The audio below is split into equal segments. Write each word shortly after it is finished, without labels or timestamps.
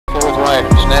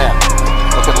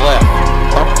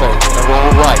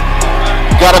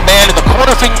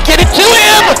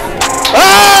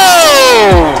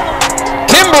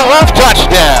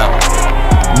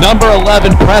Number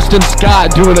 11, Preston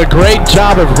Scott, doing a great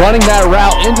job of running that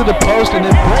route into the post and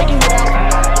then breaking it out.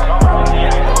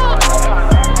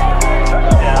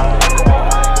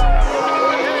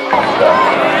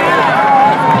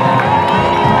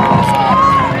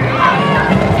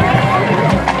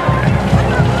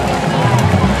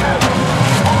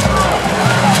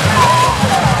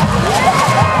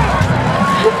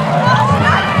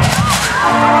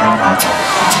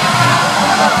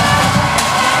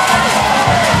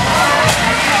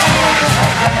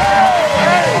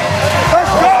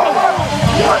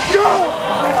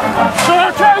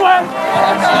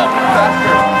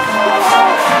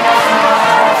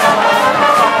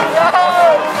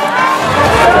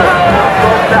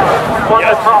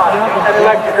 And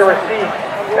elected to receive,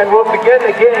 and we'll begin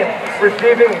the game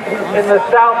receiving in the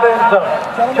south end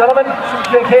zone. Gentlemen,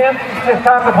 shake hands. It's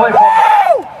time to play ball.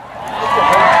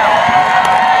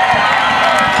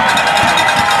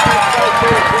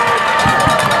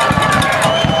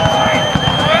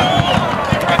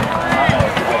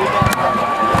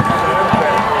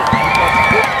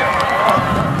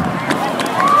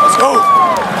 Let's go.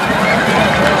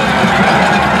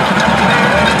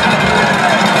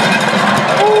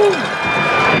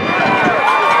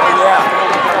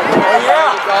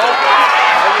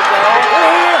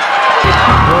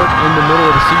 In the middle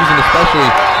of the season, especially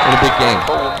in a big game.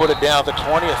 We'll put it down at the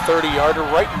 20, a 30-yarder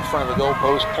right in front of the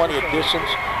goalpost. Plenty of distance.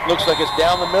 Looks like it's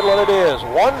down the middle, and it is.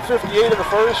 1:58 of the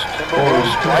first.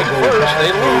 Timberwolves strike first.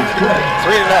 They lead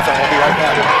 3-0. We'll be right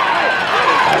back.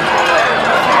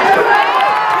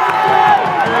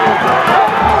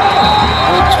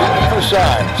 To either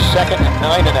side. Second and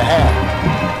 9.5.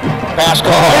 Pass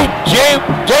complete.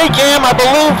 J-Cam, I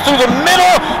believe, through the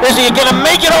middle. Is he going to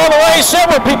make it all the way?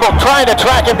 Several people trying to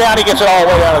track him down. He gets it all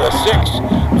the way out of the 6.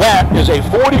 That is a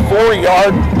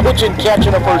 44-yard pitch and catch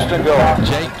and a first and goal.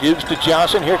 Jay gives to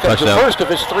Johnson. Here comes the first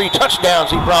of his 3 touchdowns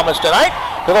he promised tonight.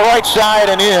 To the right side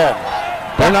and in.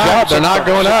 They're not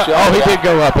going up. Oh, he did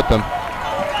go up at them.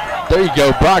 There you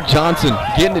go. Brock Johnson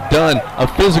getting it done. A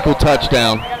physical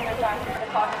touchdown.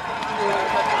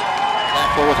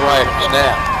 Backfield with Ryder.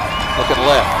 Snap. Looking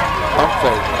left, pump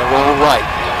fake, and a roll right.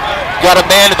 Got a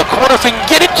man in the corner if he can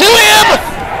get it to him.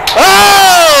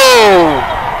 Oh!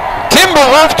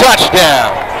 Timberwolf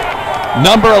touchdown.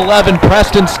 Number 11,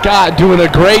 Preston Scott, doing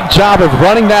a great job of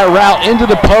running that route into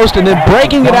the post and then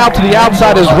breaking it out to the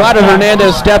outside as Ryder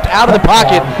Hernandez stepped out of the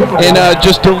pocket and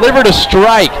just delivered a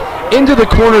strike into the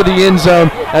corner of the end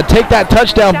zone. Take that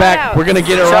touchdown back. We're going to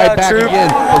get it right back again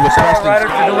with Preston.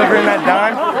 Ryder for delivering that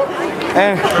dime.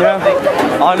 And,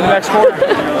 on to the next quarter. Okay,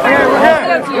 we're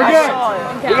good. We're good.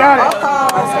 We got it.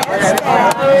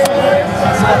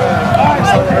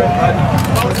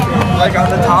 Like on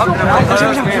the top.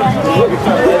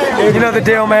 You know the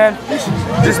deal, man.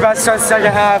 Just about to start the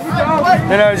second half.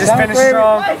 Just finish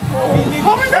strong.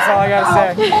 That's all I got to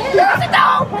say.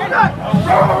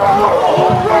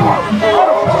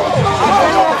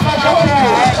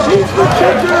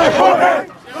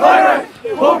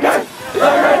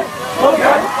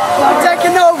 I'm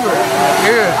taking over.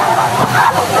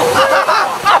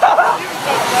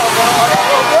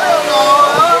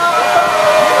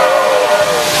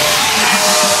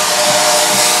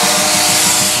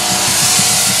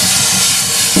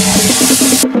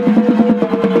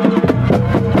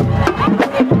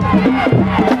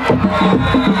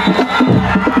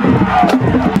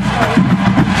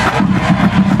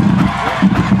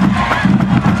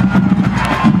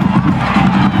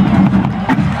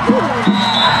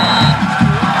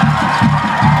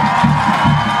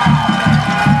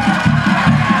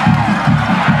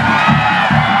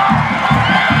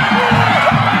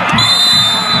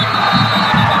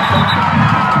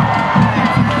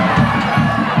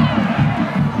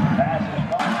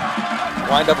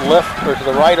 Wind up left or to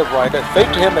the right of Ryder.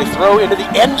 Fake to him. They throw into the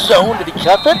end zone. Did he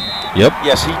cuff it? Yep.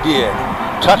 Yes, he did.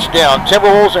 Touchdown.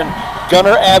 Timberwolves and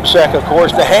Gunnar Absek, of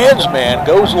course, the hands man,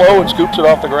 goes low and scoops it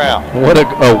off the ground. What a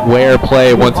aware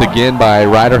play once again by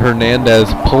Ryder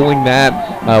Hernandez, pulling that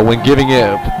when giving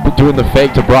it, doing the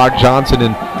fake to Brock Johnson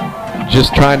and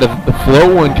just trying to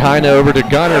flow one kind of over to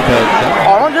Gunnar. But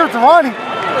oh, don't give it to Ronnie.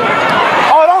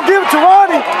 Oh, don't give it to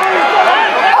Ronnie.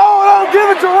 Oh, don't give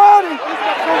it to Ronnie.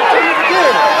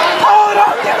 Oh,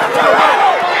 don't give it to Ronnie.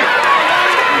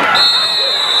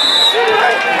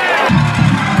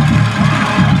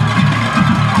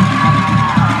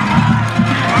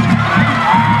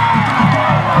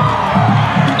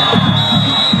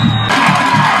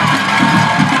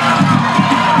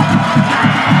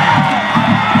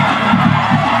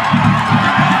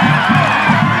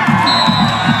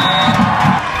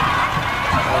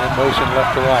 Motion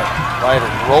left to right.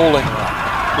 Ryder rolling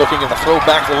right. looking in the throw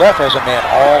back to the left, has a man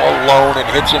all alone and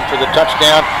hits him for the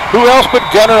touchdown. Who else but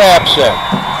Gunnar Absett?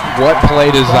 What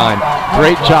play design.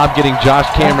 Great job getting Josh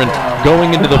Cameron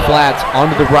going into the flats,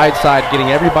 onto the right side,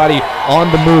 getting everybody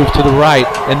on the move to the right,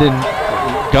 and then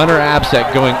Gunnar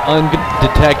Absett going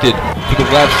undetected to the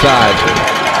left side.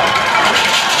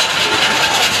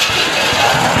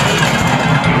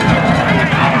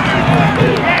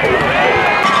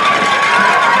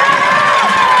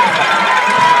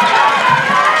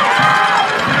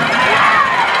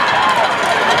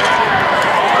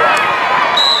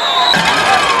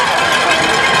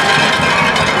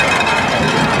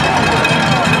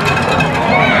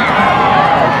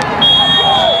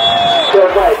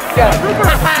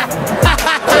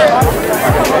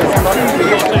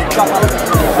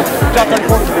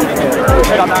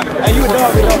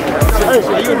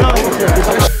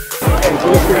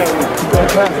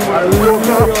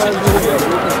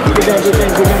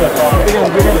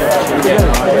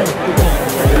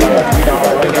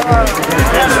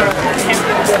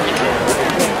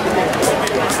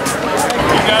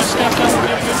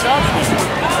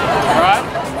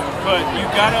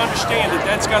 got to understand that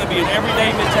that's got to be an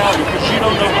everyday mentality because you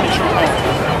don't know when it's your home.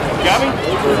 Got me?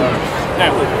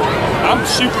 Now, I'm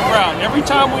super proud. Every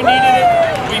time we needed it,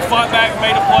 we fought back,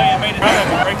 made a play, and made it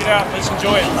happen. Break it out. Let's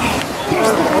enjoy it.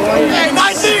 Hey,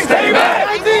 19! Stay back!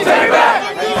 Stay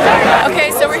back! Okay,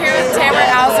 so we're here with Tamara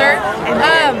Hauser.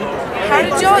 How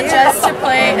did you adjust to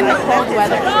play in the cold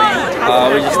weather?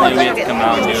 We just knew we had to come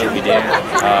out and do what we did.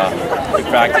 We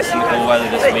practiced in the cold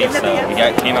weather this week, so we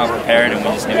came out prepared and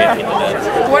we just knew we had to get the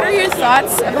dubs. What are your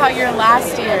thoughts about your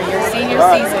last year, your senior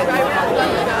season?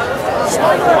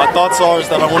 My thoughts are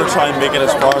that I want to try and make it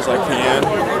as far as I can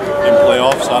in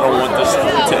playoffs. I don't want this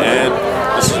to end.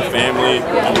 This is a family,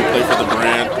 and we play for the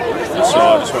brand. And so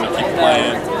I just want to keep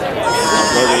playing. My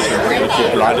brothers, and we're going to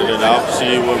keep grinding it out,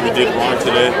 see what we did wrong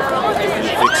today, and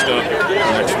fix up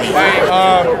next week.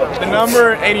 The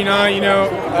number 89, you know,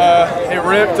 it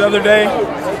ripped the other day.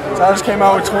 So I just came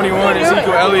out with 21,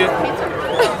 Ezekiel Elliott.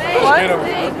 What?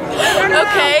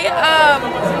 Okay,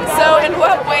 so in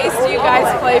what ways do you guys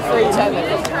play for each other?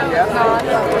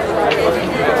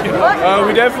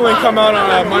 We definitely come out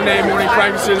on Monday morning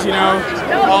practices, you know,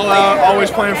 all out,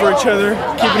 always playing for each other,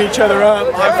 keeping each other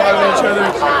up, high-fiving each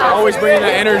other, always bringing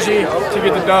that energy to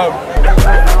get the dub. All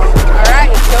right,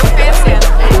 go Fanstan.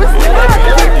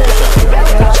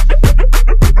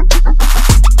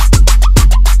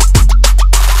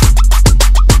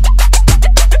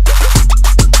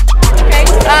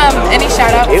 Any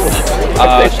shout-outs?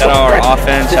 Shout out our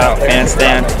offense, shout out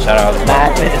Fanstan, shout out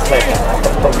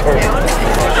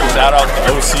Shout out to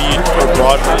OC for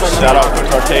Broadway, shout out to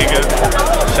Cartega,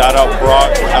 shout out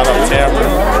Brock, shout out Tamara,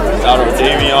 shout out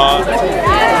Davion,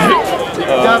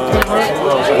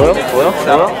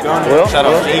 shout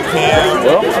out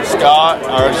J-Cam, Scott, I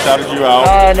already shouted you out.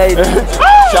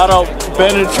 Shout out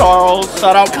Ben and Charles,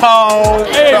 shout out Kyle,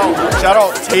 shout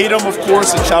out Tatum of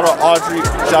course, and shout out Audrey,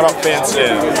 shout out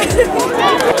Fanstan.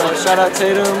 Shout out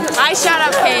Tatum. I shout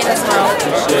out Kate as well.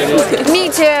 Appreciate it. Me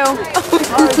too.